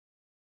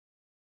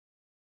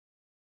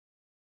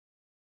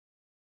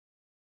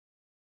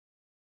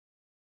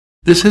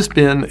This has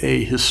been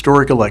a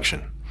historic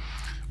election.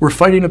 We're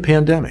fighting a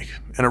pandemic,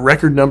 and a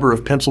record number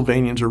of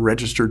Pennsylvanians are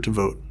registered to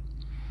vote.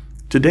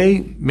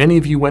 Today, many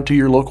of you went to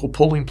your local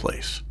polling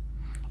place.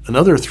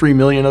 Another 3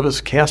 million of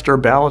us cast our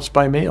ballots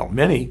by mail,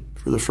 many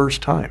for the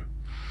first time.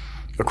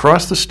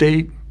 Across the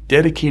state,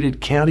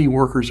 dedicated county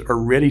workers are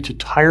ready to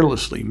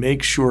tirelessly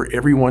make sure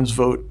everyone's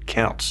vote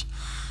counts.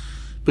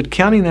 But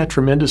counting that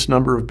tremendous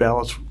number of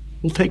ballots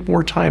will take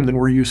more time than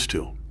we're used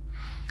to.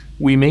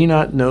 We may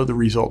not know the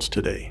results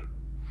today,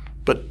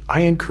 but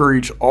I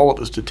encourage all of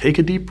us to take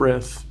a deep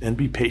breath and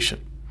be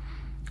patient.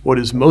 What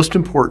is most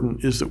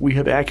important is that we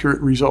have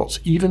accurate results,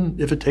 even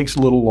if it takes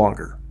a little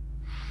longer.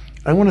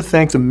 I want to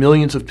thank the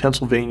millions of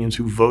Pennsylvanians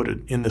who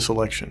voted in this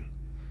election.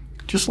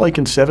 Just like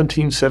in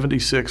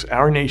 1776,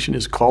 our nation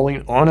is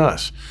calling on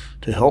us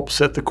to help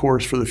set the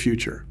course for the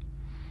future.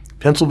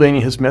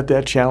 Pennsylvania has met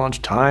that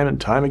challenge time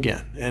and time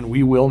again, and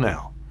we will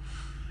now.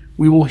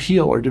 We will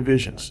heal our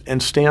divisions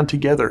and stand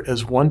together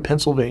as one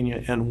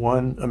Pennsylvania and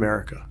one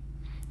America.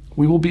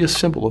 We will be a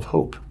symbol of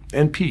hope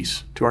and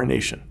peace to our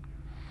nation.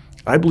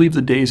 I believe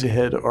the days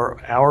ahead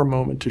are our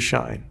moment to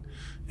shine,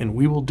 and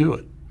we will do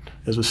it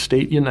as a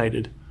state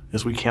united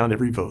as we count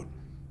every vote.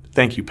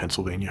 Thank you,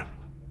 Pennsylvania.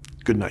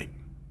 Good night.